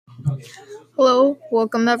Hello,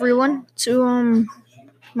 welcome everyone to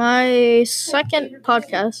my second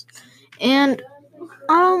podcast. And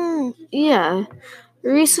yeah,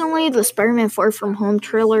 recently the Spider-Man Far From Home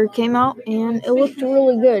trailer came out and it looked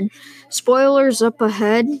really good. Spoilers up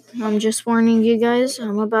ahead. I'm just warning you guys.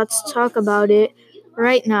 I'm about to talk about it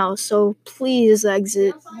right now, so please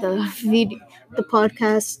exit the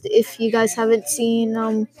podcast if you guys haven't seen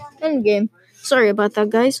Endgame. Sorry about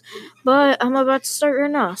that, guys, but I'm about to start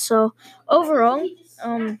right now. So overall,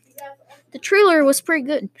 um the trailer was pretty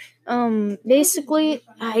good. Basically,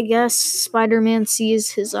 I guess Spider-Man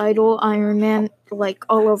sees his idol Iron Man like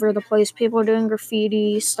all over the place. People doing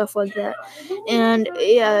graffiti, stuff like that. And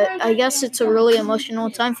yeah, I guess it's a really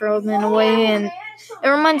emotional time for him in a way, and it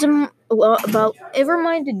reminds him a lot about. It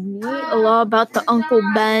reminded me a lot about the Uncle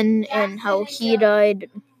Ben and how he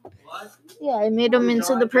died. Yeah, it made him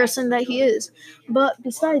into the person that he is. But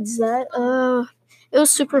besides that, it was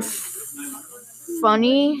super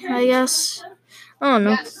funny, I guess. I don't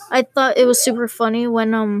know. I thought it was super funny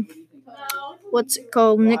when what's it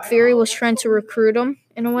called? Nick Fury was trying to recruit him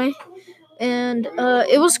in a way. And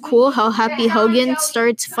it was cool how Happy Hogan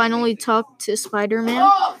started to finally talk to Spider-Man.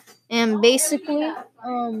 And basically,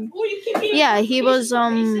 yeah, he was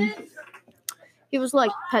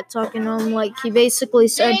like pet talking to him. Like he basically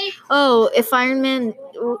said, "Oh, if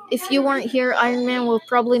you weren't here, Iron Man would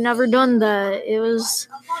probably never done that." It was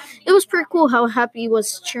pretty cool how Happy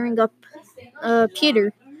was cheering up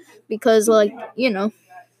Peter because, like,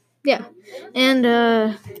 yeah, and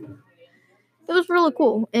it was really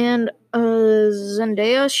cool. And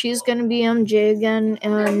Zendaya, she's gonna be MJ again.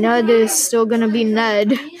 Ned is still gonna be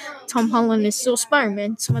Ned. Tom Holland is still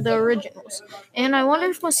Spider-Man, some of the originals. And I wonder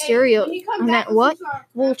if Mysterio, I meant what?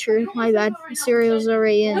 Vulture, my bad. Mysterio's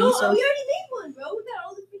already in,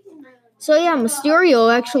 so yeah, Mysterio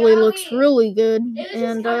actually looks really good.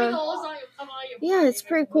 And yeah, it's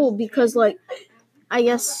pretty cool because, like, I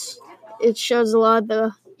guess it shows a lot of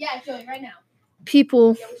the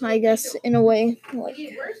people, I guess, in a way. Like,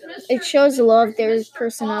 it shows a lot of their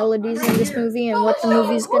personalities in this movie and what the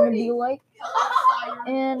movie's gonna be like.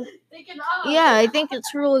 And yeah, I think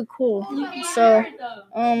it's really cool. So,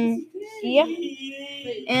 yeah.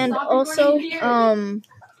 And also,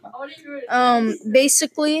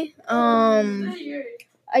 basically,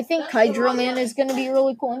 I think Hydro Man is gonna be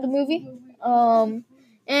really cool in the movie.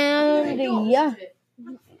 And yeah,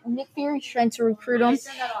 Nick Fury's trying to recruit him.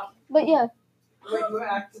 But yeah,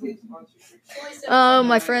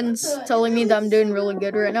 my friend's telling me that I'm doing really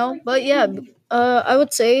good right now. But yeah, I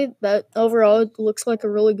would say that overall it looks like a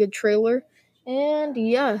really good trailer. And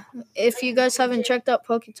yeah, if you guys haven't checked out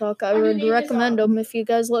Talk, I would recommend them if you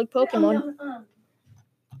guys like Pokemon.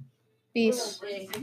 Peace.